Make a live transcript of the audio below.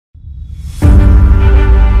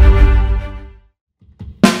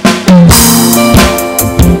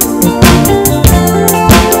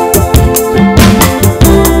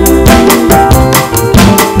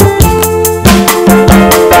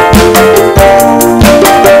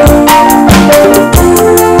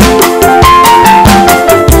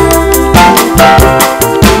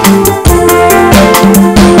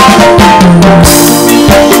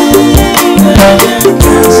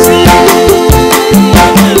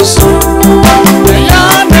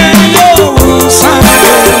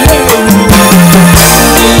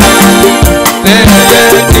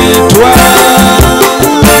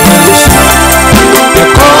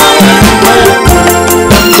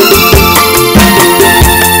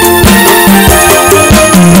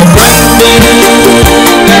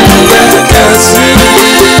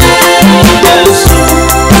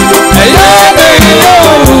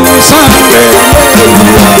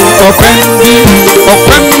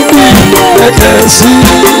see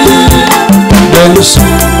there's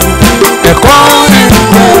a quiet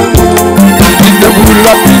in the wood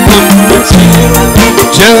of the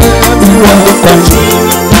Jeremy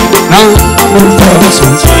now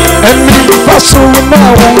and me passo my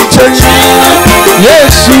one change.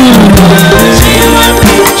 Yes, Jeremy now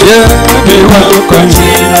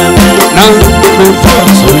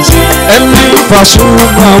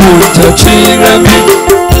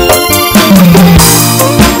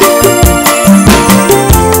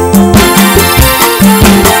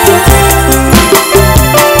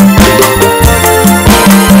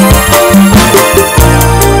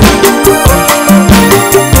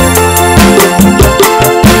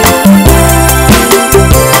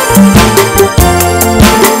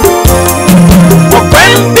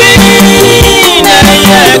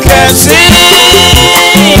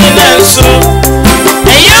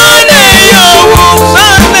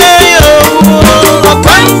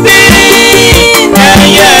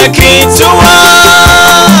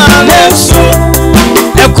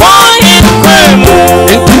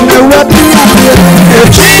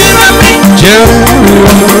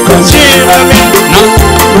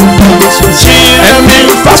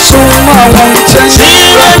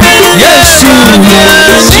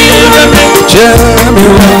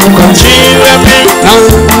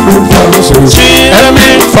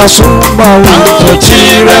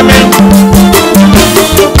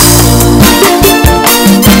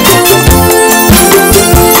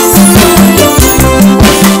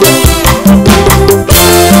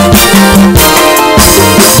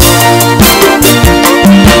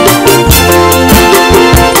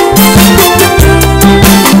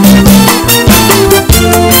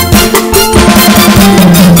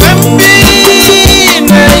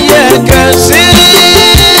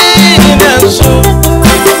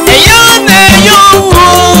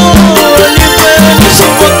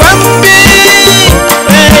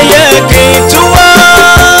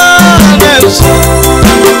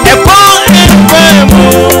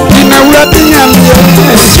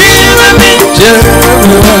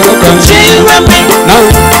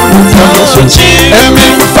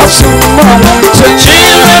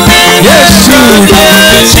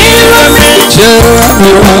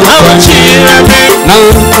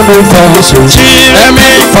and me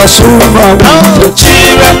passo my one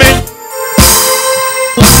change.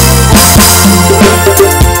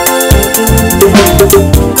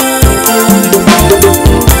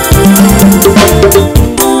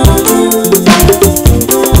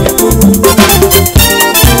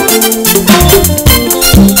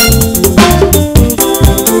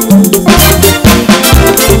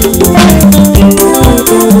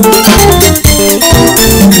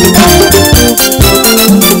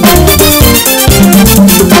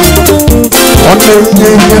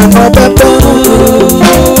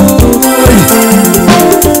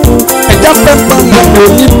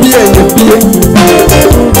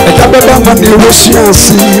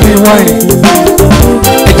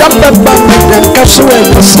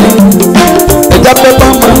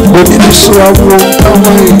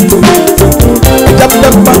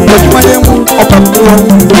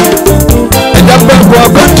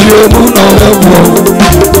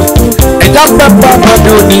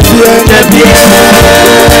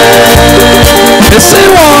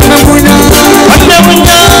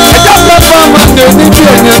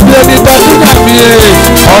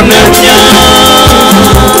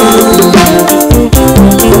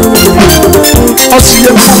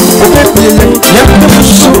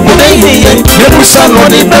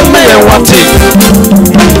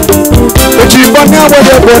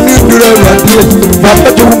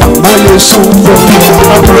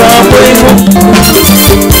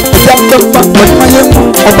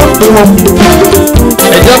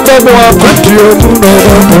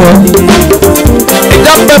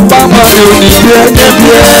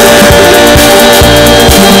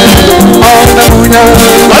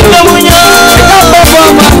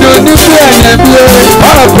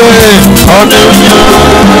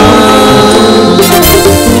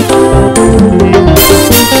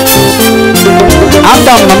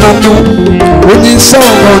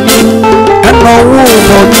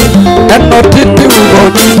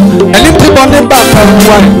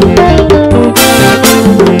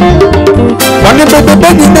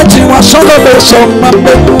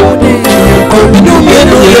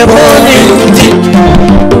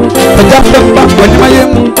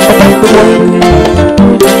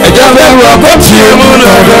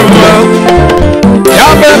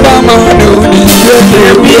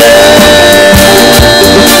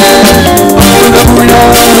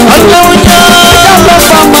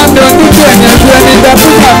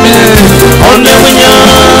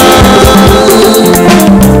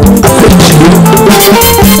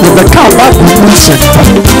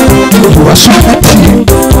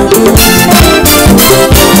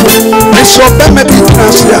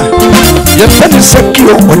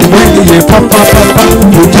 Sekio, or the way papa,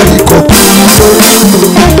 you tell it.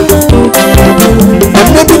 And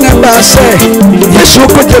maybe never say, yes, you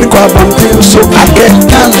could get so I get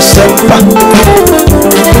cancer.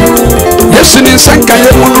 Yes, in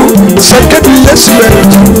Sankayamono, second, yes, you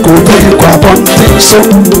go to so.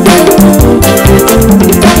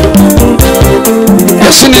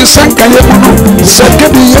 Yes, in Sankayamono,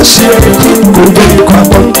 second, yes, you go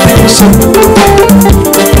to so.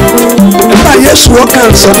 Yes, walk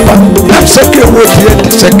and suffer. I'm second with you.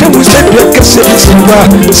 Second, we said, you can say this in the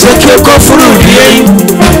second go through here.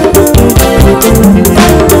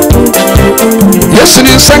 Yes, in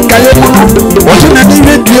Sankayamono, what in any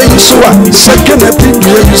radio you saw, second, I think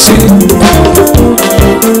you see.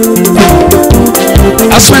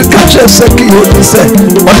 As when catcher second, you say,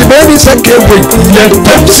 what the baby second way, let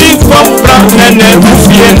them see from Brown and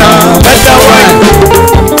Rufiana. Better one.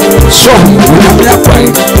 So, we have your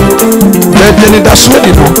point. That's what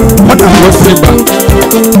you know. What I'm free back.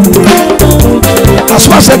 As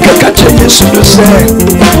far as I can catch you, yes, you say.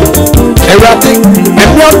 Everything,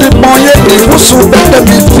 and what the boy is so better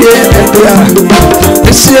be fear and they are.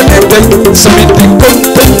 They see anything, something,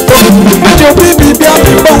 and your baby be a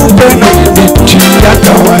bone pen of the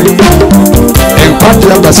Kyei-Duah. And what the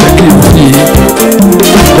other second,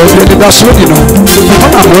 that's what you know.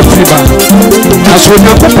 What I'm free back. As we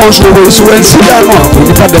have proposed, we will see that one.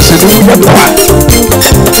 We have the same.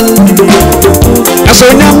 As we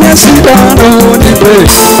now see that on the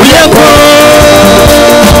place, we are going.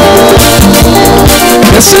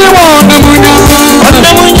 Yes, you want the moon. On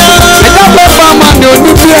the moon, I got my mama on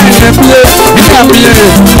the play. We can be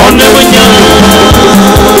on the moon.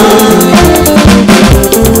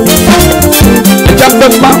 I got the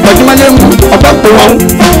mama, but my name about the one.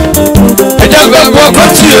 I just got to walk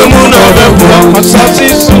to the moon or the ground. What's that?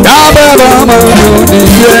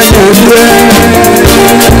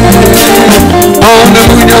 On the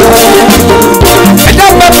moon, I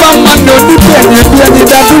got my mama on the plane. You did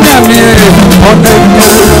that to me on the moon.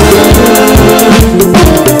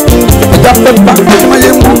 I got the back of my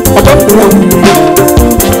name about the one.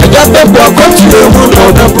 I got the walk to the moon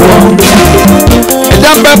or the ground. I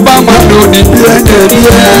got my mama on the plane.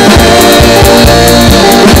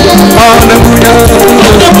 On the moon,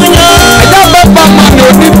 I got my mama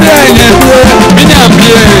on the plane.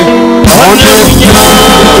 On the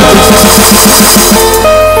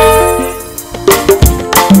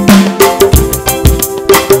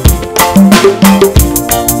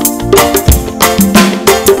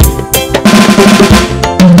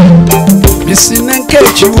missing and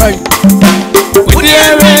catch you right. Would you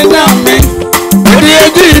ever know me? Would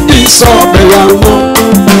you do this so belong?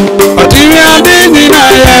 But you are in the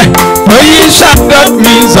night. When you shut that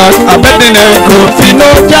means that I bet in a coffee no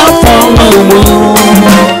job for no.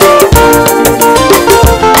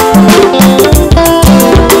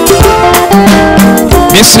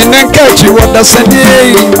 Missing and catch you what does a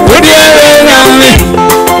day? Would you ever know me?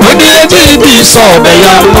 Would you do this so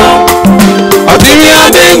belong? But you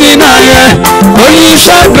are in the night. When you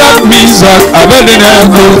shut that means that I bet in a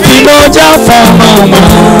coffee no job for no.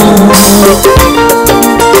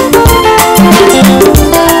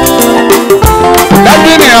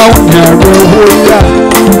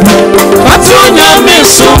 Fatunya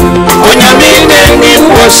miso, onyamine ni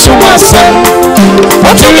wasumasa.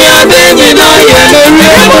 Fatunya deni na yele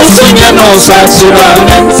musunya no sasura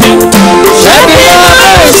nti. Shadi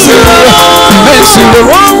esuru,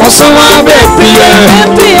 wasuma bepiye,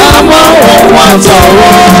 ama watawo.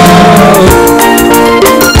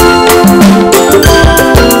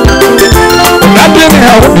 Nadini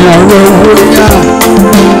hawunya.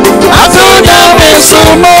 Fatunya miso,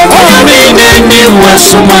 onyamine ni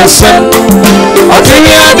wasumasa.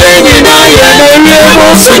 Fatunya deni na yele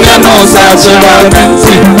musunya no sasura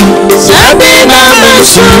nti. Shadi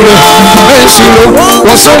esuru,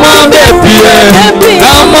 wasuma bepiye,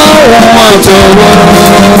 ama watawo.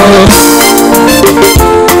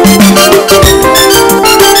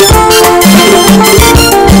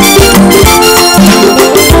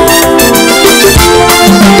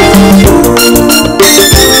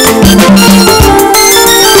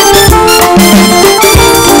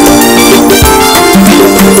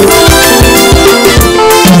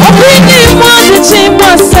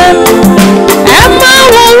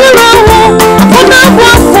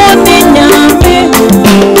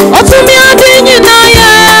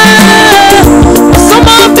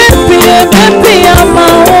 Baby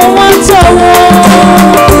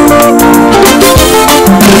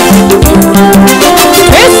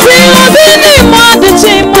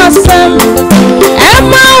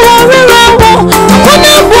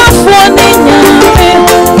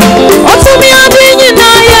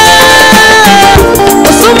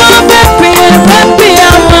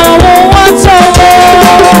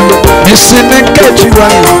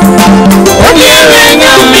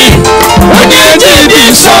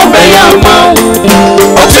Ojidi sobe yama.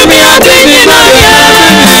 Otimi adini na ye.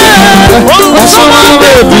 Osuma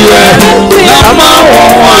baby nama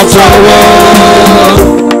watawo.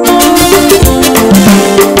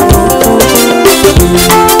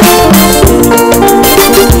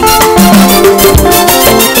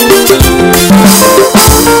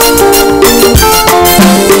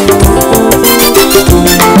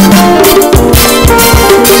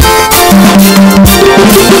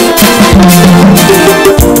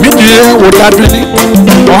 Wodadwini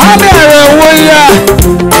ohane arewo ya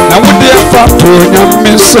na wode afato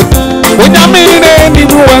nyamese onyamine ni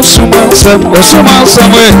wasuma sam osuma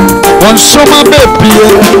samwe wonsuma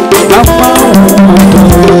bebie na ma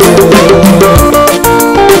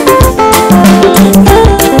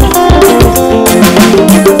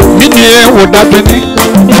midie wodadwini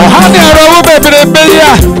ohane arewo bebrebe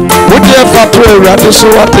ya wode afato awurade so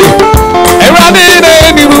wate Erade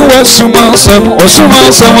ni wasuma sam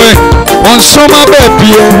osuma samwe onsuma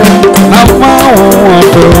bebie na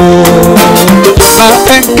mawoto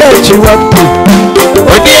na enkeji watu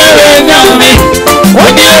odiere nyame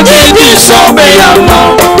odiere sobe yama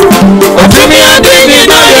otimi adini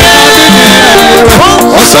na ye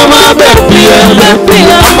osuma bebie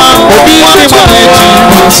ama obi ni maneti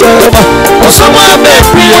osuma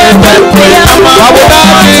bebie ama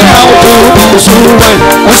abudani auto suwe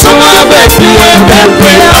osuma bebie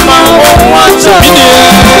ama wata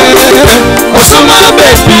osuma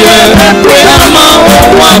bebie ama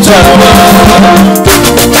wata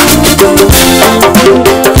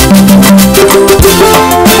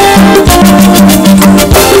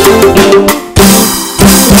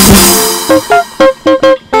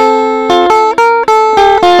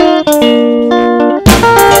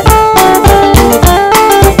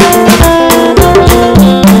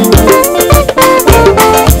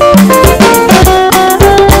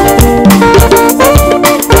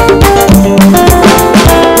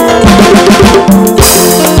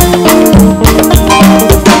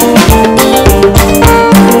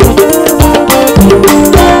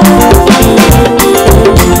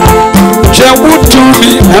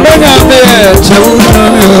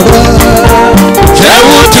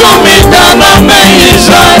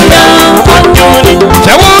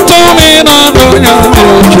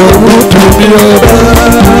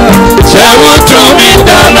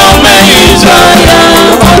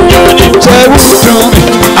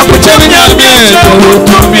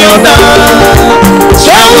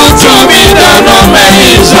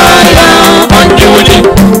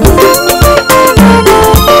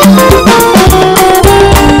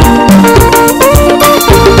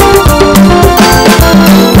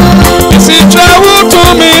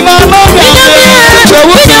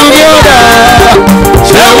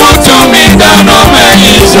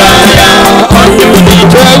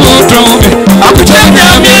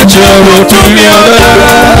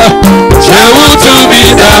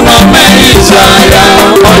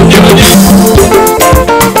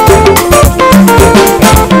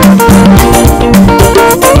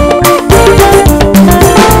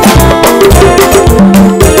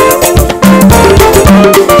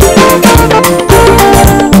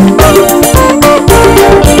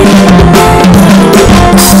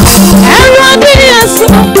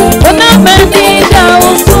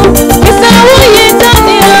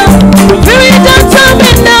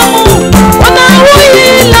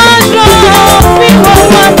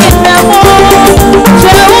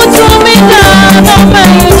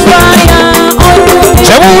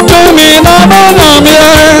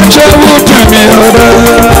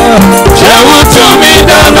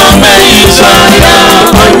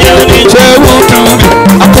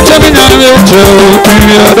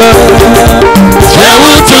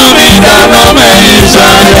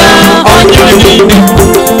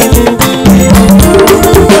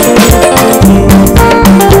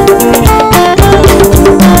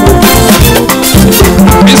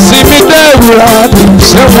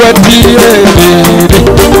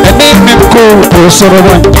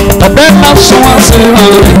Sorrow, but then not so much.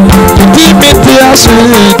 Deep into your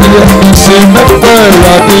sweet, say the girl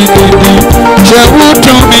I did. She would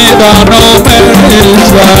to me that no man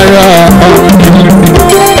is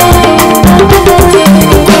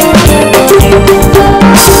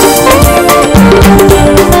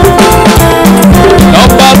no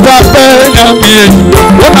papa me,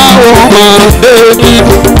 when I want baby,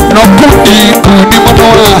 no cookie,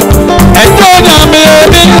 Kunimora, and don't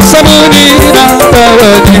me somebody.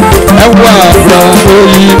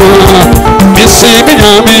 Missy me,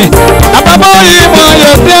 Ababoy, my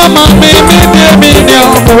dear mammy, me, dear me, no,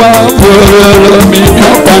 me, no,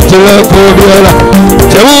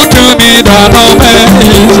 Jehu to me da no me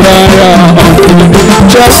Israel.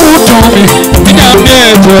 Jehu to me, Nyame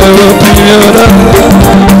Jehu to me.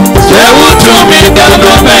 Jehu to me da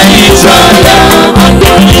no me Israel.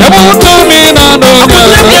 Jehu to me da no me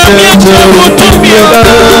Jehu to me.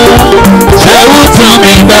 Jehu to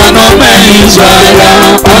me da no me Israel.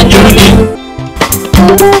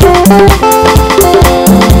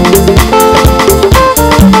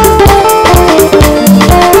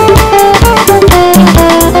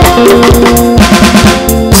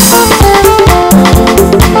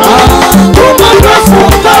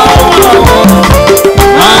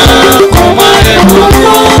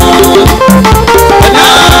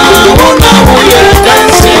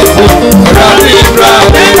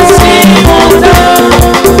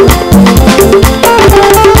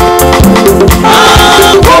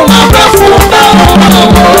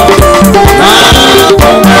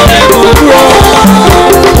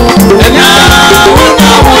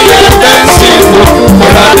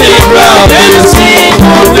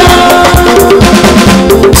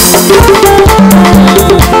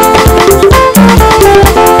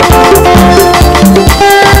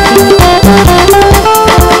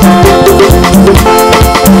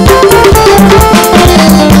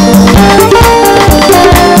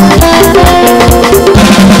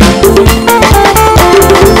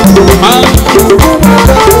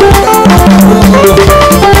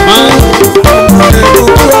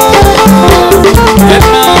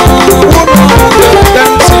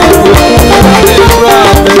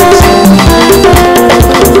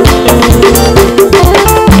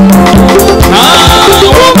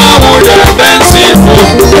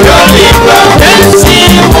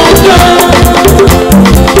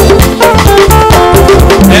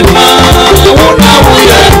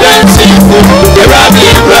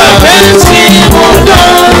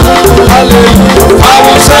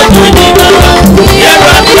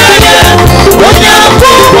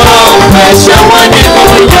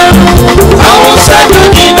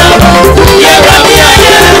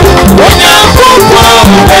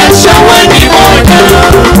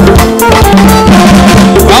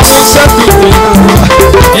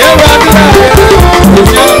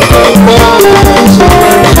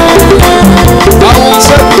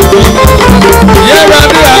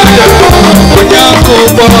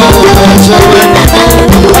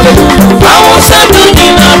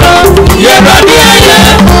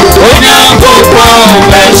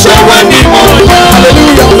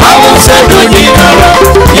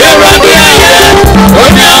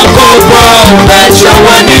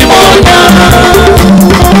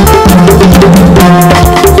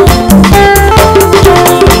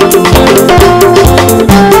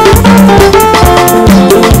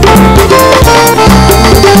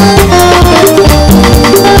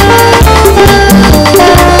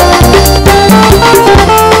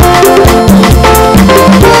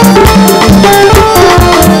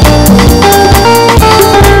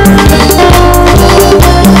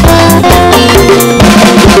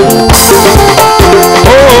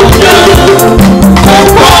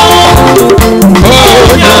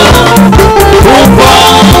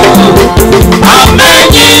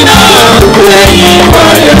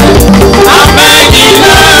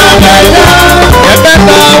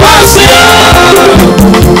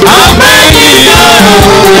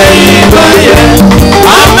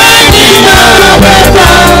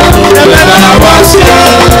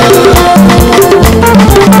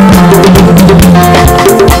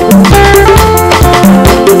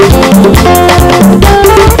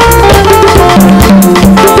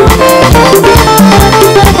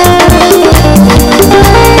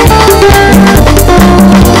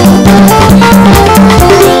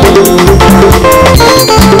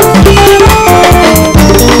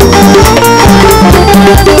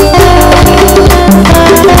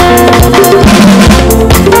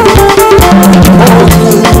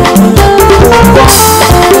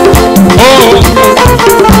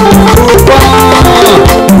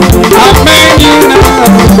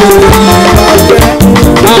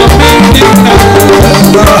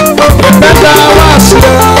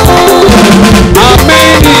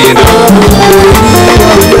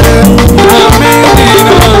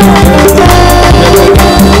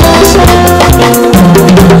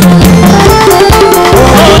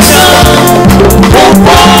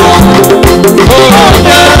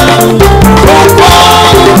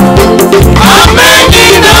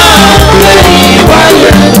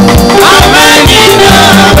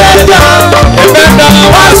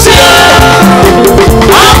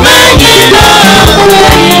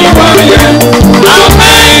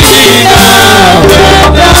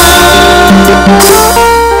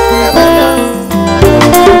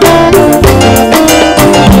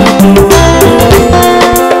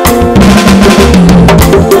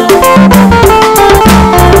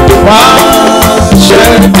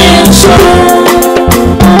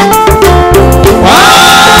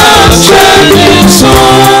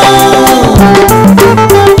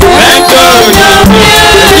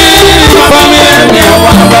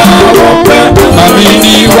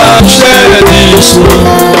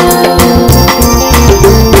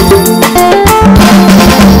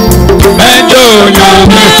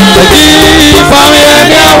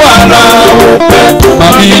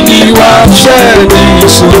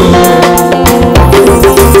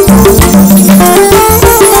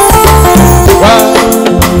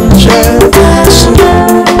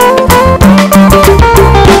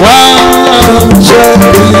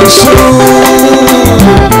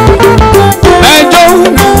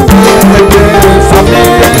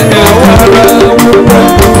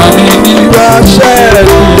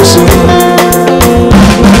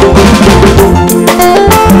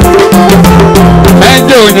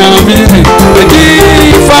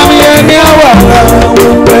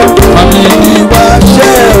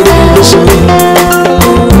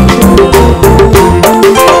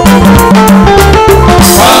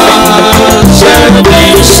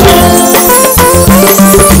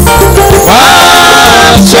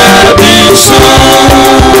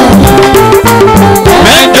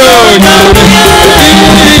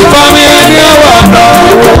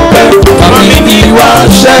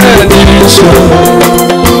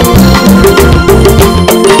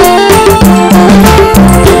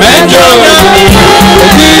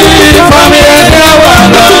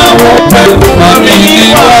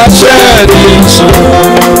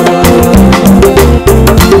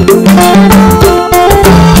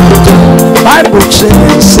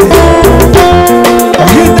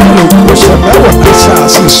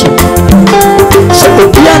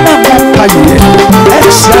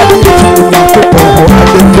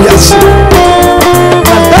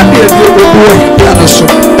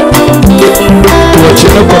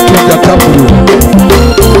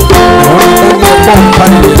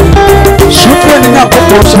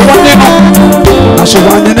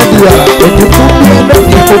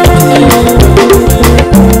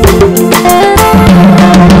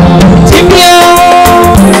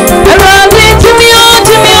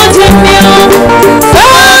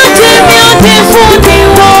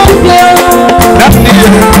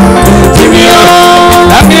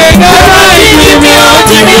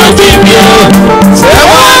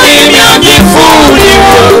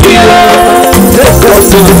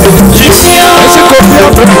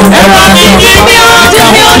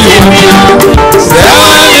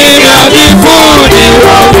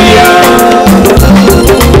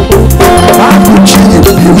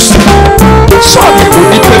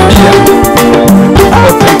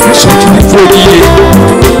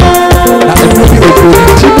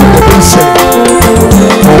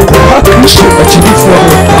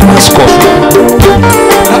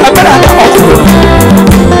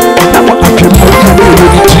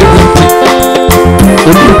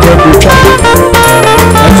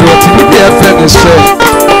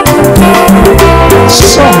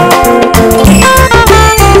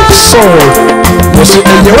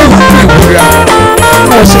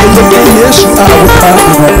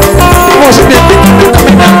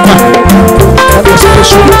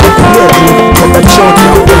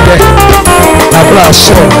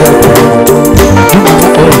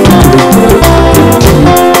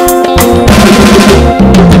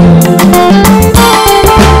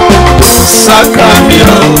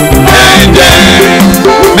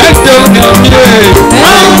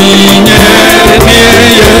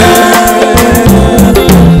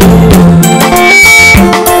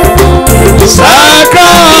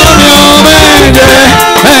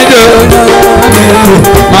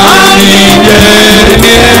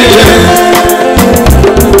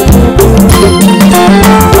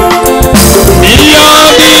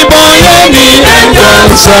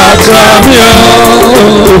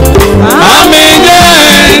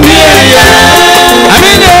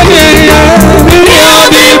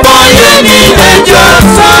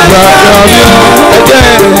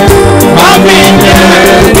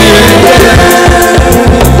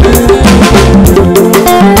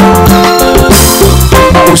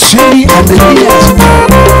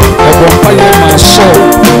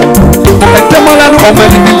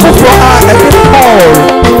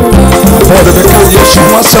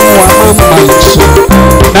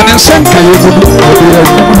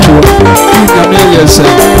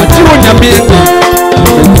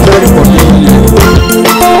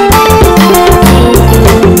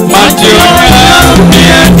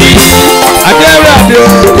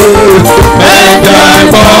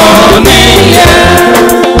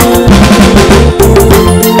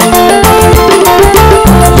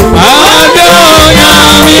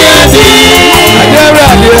 Adom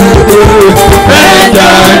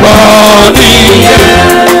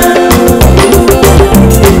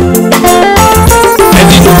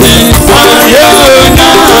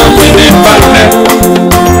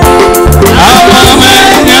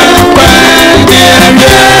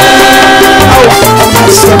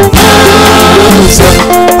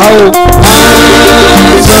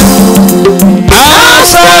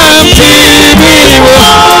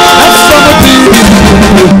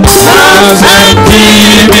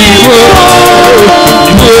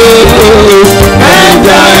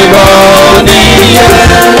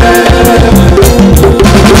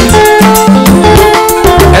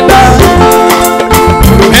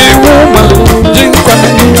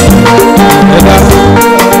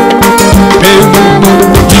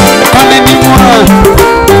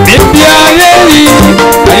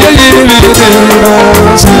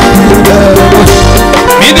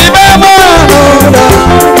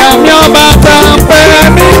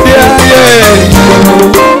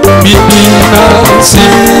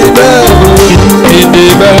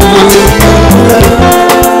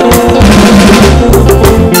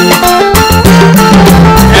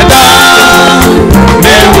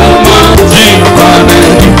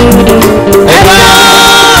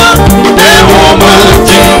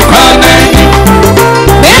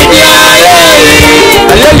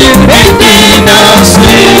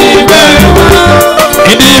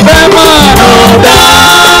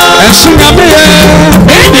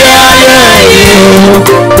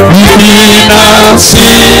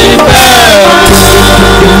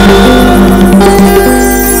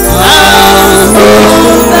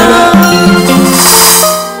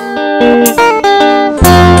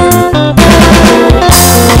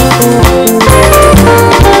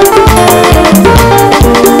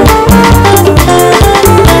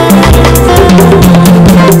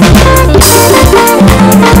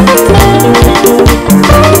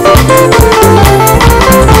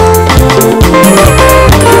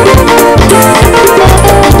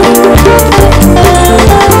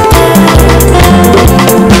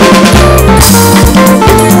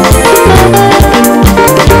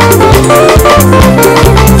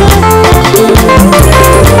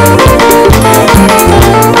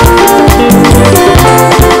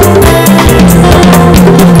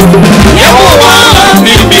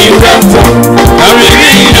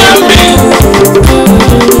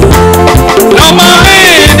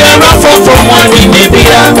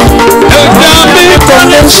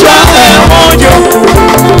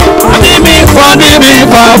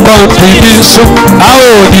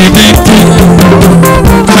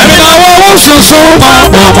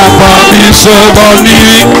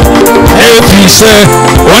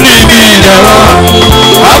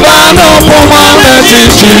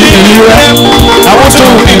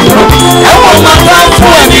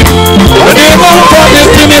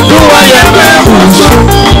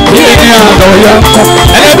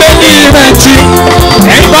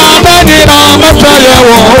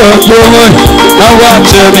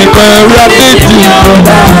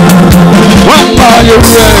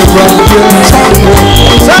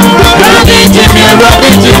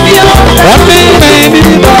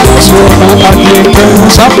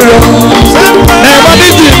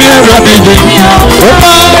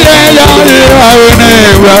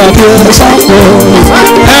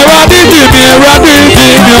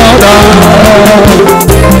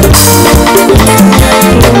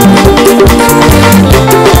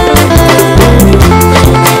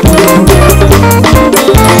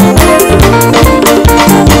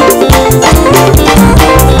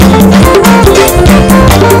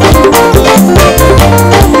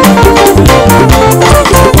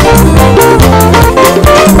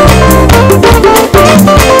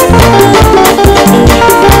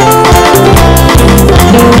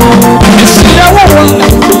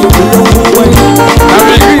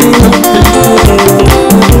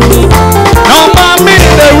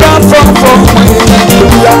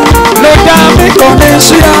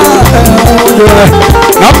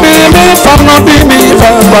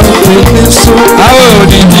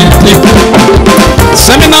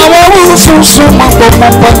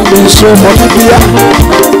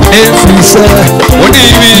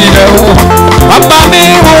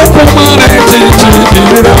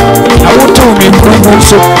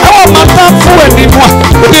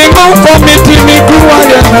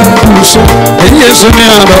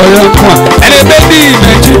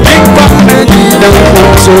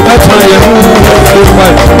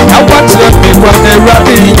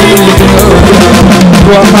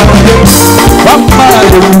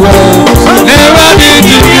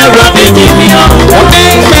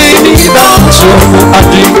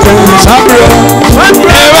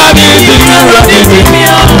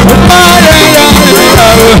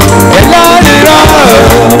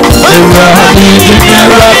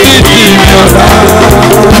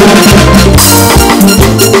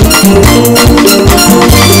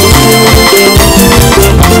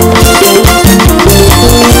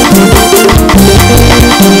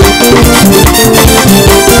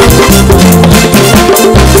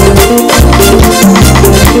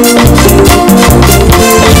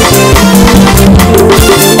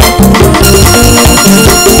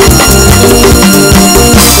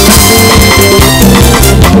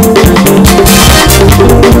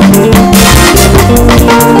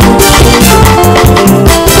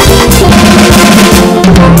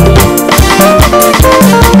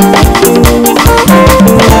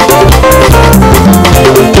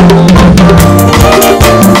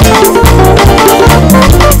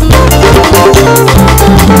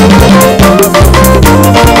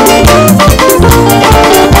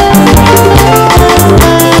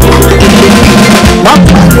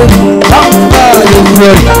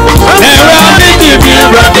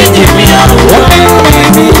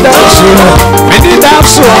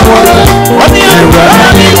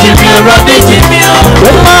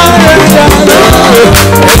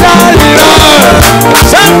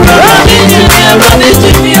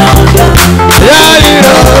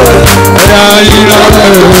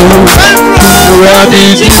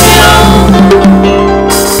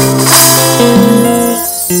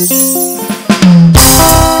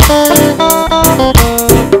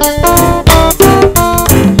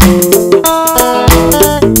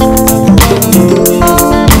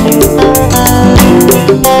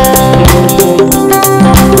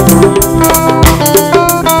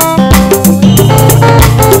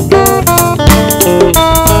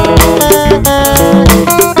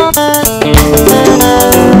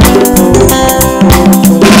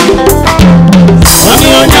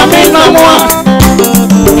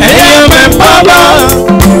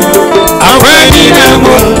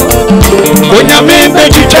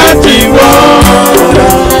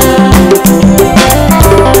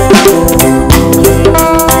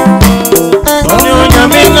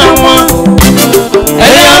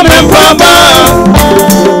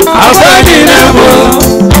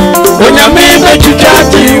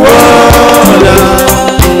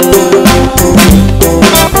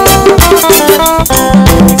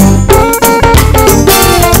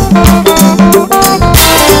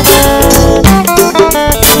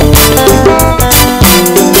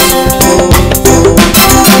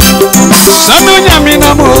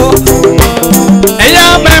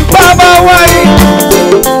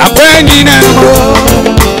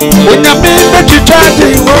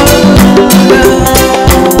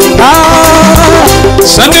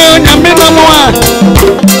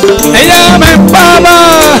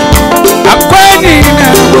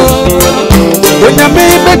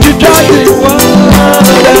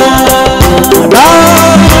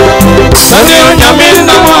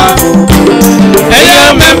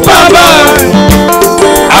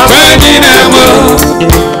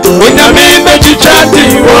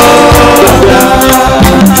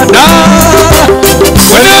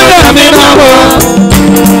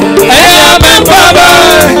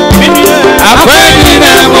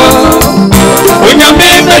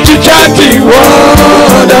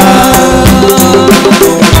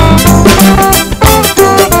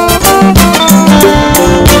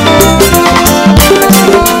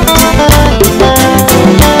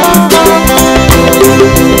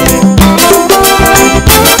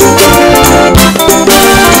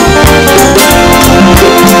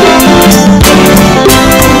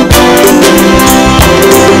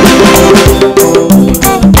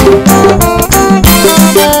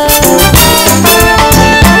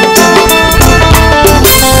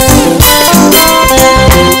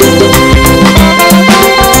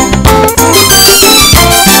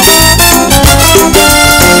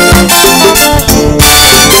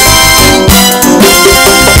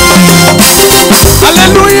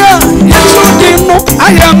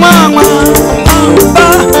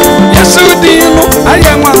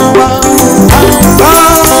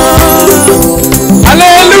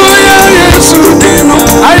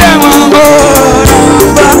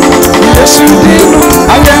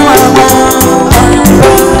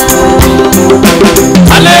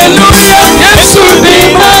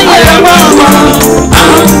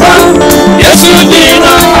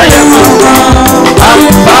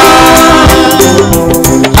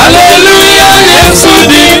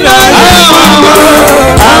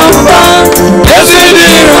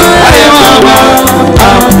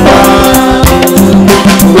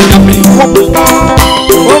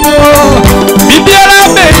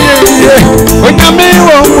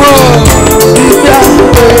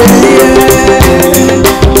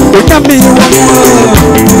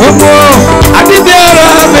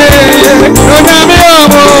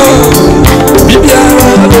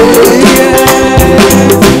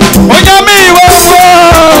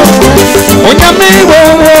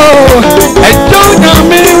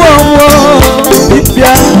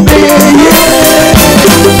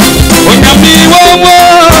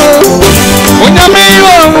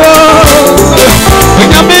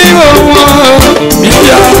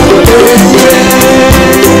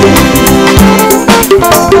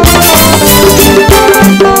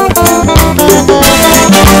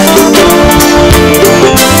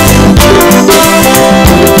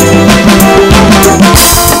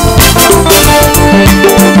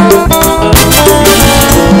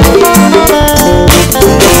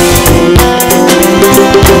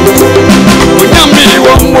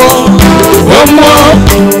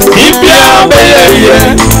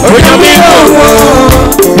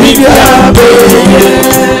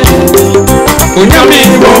Unyami